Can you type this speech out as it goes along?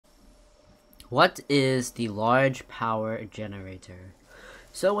What is the large power generator?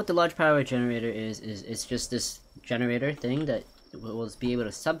 So what the large power generator is it's just this generator thing that will be able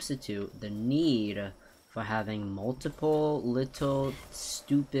to substitute the need for having multiple little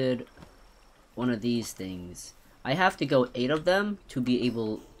stupid one of these things. I have to go 8 of them to be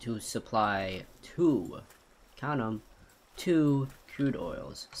able to supply 2, count 'em, 2 crude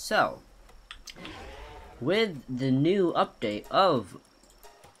oils. So with the new update of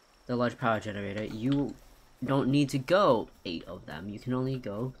the large power generator, you don't need to go 8 of them. You can only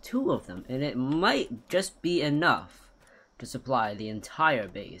go 2 of them, and it might just be enough to supply the entire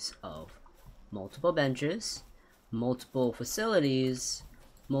base of multiple benches, multiple facilities,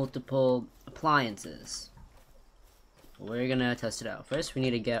 multiple appliances. We're gonna test it out. First, we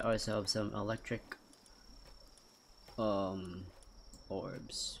need to get ourselves some electric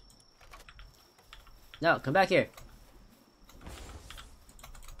orbs. No, come back here.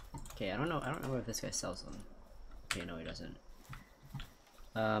 Okay, I don't know if this guy sells them. Okay, no, he doesn't.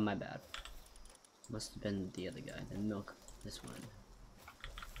 My bad. Must have been the other guy. Then milk this one.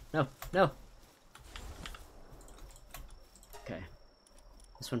 No, no. Okay.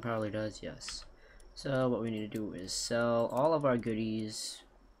 This one probably does, yes. So what we need to do is sell all of our goodies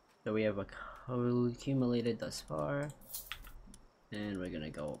that we have accumulated thus far. And we're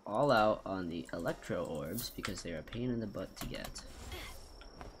gonna go all out on the electro orbs because they're a pain in the butt to get.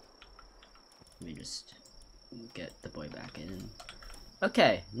 Let me just get the boy back in.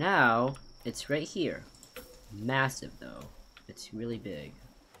 Okay, now it's right here. Massive though. It's really big.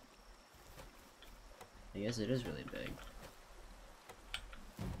 I guess it is really big.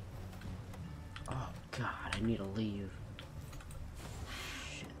 Oh god, I need to leave.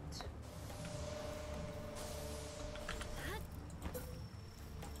 Shit.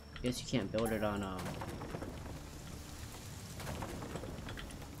 Guess you can't build it on oh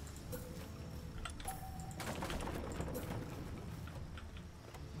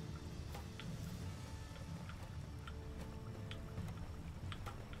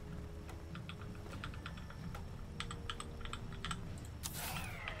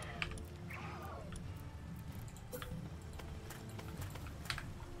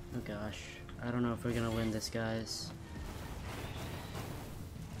gosh, I don't know if we're gonna win this, guys.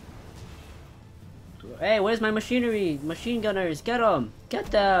 Hey, where's my machinery? Machine gunners, get them!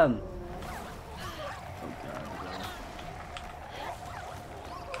 Get them! Oh god,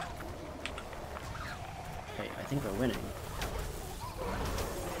 okay, I think we're winning.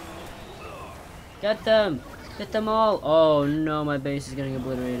 Get them! Get them all! Oh no, my base is getting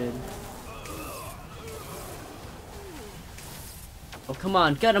obliterated. Oh, come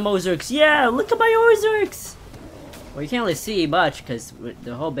on, get him, Ozarks! Yeah, look at my Ozarks! Well, you can't really see much because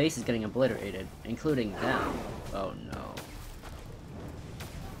the whole base is getting obliterated, including them. Oh no.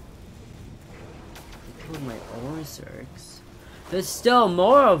 Including my Ozarks. There's still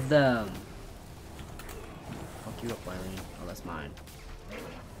more of them! Fuck you up, Eileen. Oh, that's mine.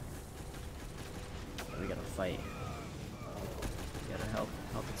 We gotta fight. We gotta help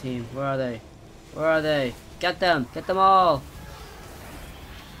the team. Where are they? Where are they? Get them! Get them all!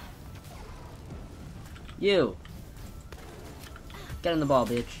 You! Get in the ball,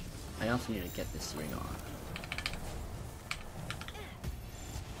 bitch. I also need to get this ring on.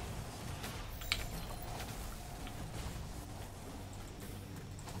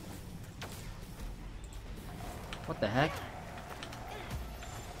 What the heck?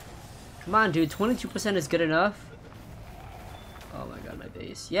 Come on, dude. 22% is good enough. Oh my god, my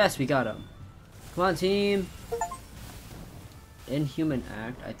base. Yes, we got him. Come on, team. Inhuman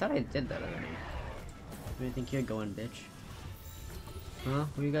act. I thought I did that already. Where do you think you're going, bitch? Huh?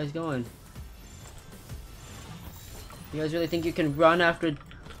 Where you guys going? You guys really think you can run after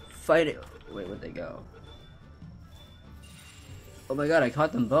fighting? Wait, where'd they go? Oh my god, I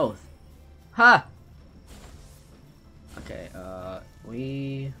caught them both. Ha! Okay,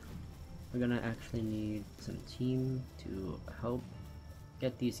 we're gonna actually need some team to help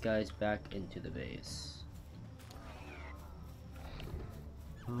get these guys back into the base.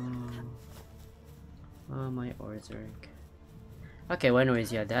 Oh, my Orzark. Okay, well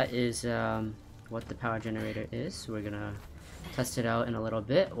anyways, yeah, that is what the power generator is. So we're gonna test it out in a little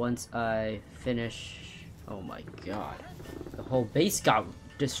bit once I finish. Oh my god, the whole base got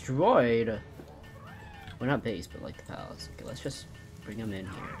destroyed. Well, not base, but like the palace. Okay, let's just bring them in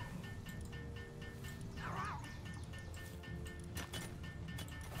here.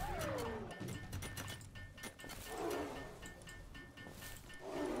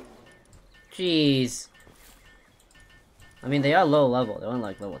 Jeez. I mean, they are low level. They're only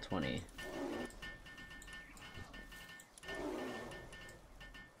like level 20.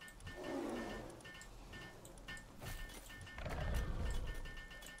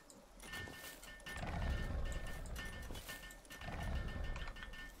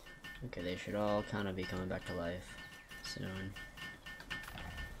 Okay, they should all kind of be coming back to life soon.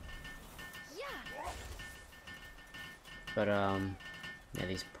 But, yeah,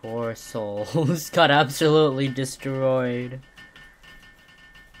 these poor souls got absolutely destroyed.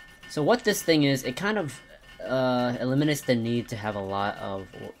 So what this thing is, it kind of, eliminates the need to have a lot of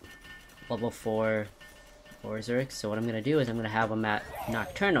level 4 Orzerks. So what I'm gonna do is I'm gonna have them at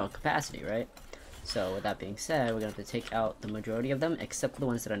Nocturnal capacity, right? So with that being said, we're gonna have to take out the majority of them, except for the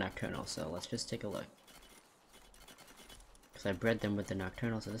ones that are Nocturnal. So let's just take a look. Because I bred them with the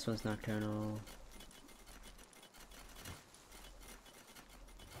Nocturnal, so this one's Nocturnal.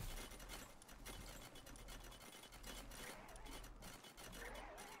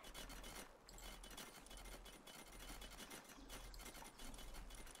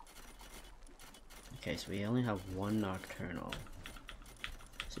 Okay, so we only have one Nocturnal.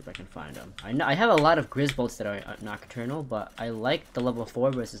 See if I can find them. I have a lot of Grisbolts that are Nocturnal, but I like the level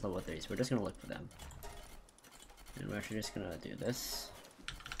 4 versus level 3, so we're just gonna look for them. And we're actually just gonna do this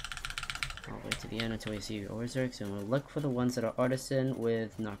all the way to the end until we see Orzerks, and we'll look for the ones that are Artisan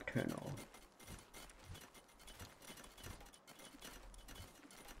with Nocturnal.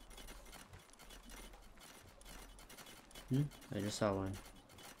 I just saw one.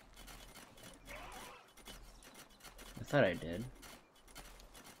 I thought I did.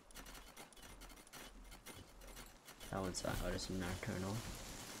 That one's not Artisan Nocturnal.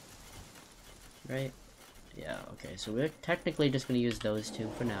 Right? Yeah, okay, so we're technically just gonna use those two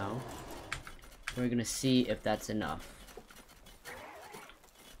for now. We're gonna see if that's enough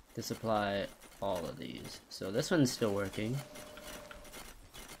to supply all of these. So this one's still working.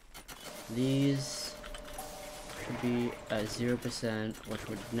 These should be at 0%, which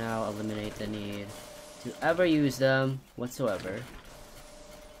would now eliminate the need to ever use them whatsoever.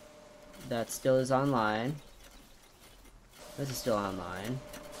 That still is online. This is still online.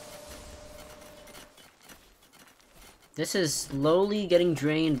 This is slowly getting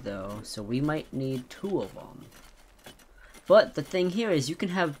drained though, so we might need 2 of them. But the thing here is you can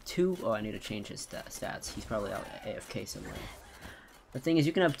have 2. Oh, I need to change his stats. He's probably out AFK somewhere. The thing is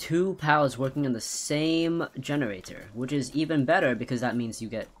you can have 2 pals working on the same generator, which is even better because that means you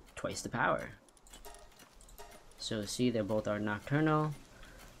get twice the power. So see, they both are Nocturnal,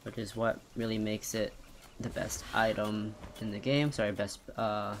 which is what really makes it the best item in the game. Sorry, best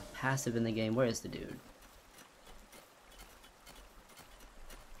passive in the game. Where is the dude?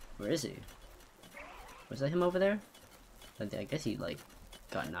 Where is he? Was that him over there? I guess he like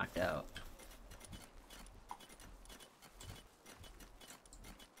got knocked out.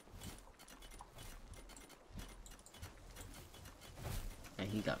 And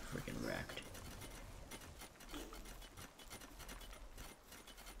he got freaking wrecked.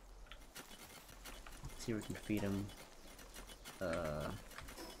 Let's see if we can feed him. Let's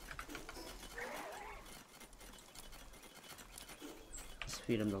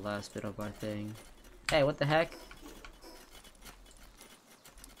feed him the last bit of our thing. Hey, what the heck?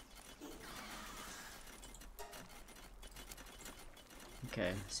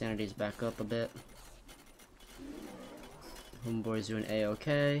 Okay, sanity's back up a bit. Homeboy's doing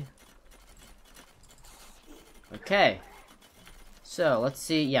A-okay. Okay. So, let's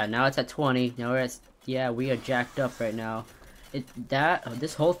see. Yeah, now it's at 20. Now we're at... Yeah, we are jacked up right now.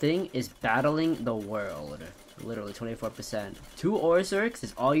 This whole thing is battling the world. Literally 24%. 2 Orzerks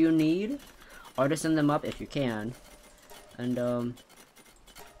is all you need. Artisan them up if you can. And,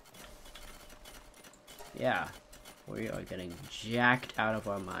 yeah. We are getting jacked out of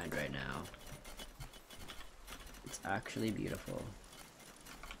our mind right now. It's actually beautiful.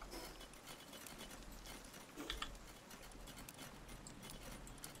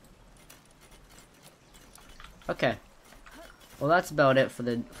 Okay. Well, that's about it for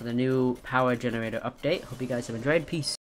the new power generator update. Hope you guys have enjoyed. Peace.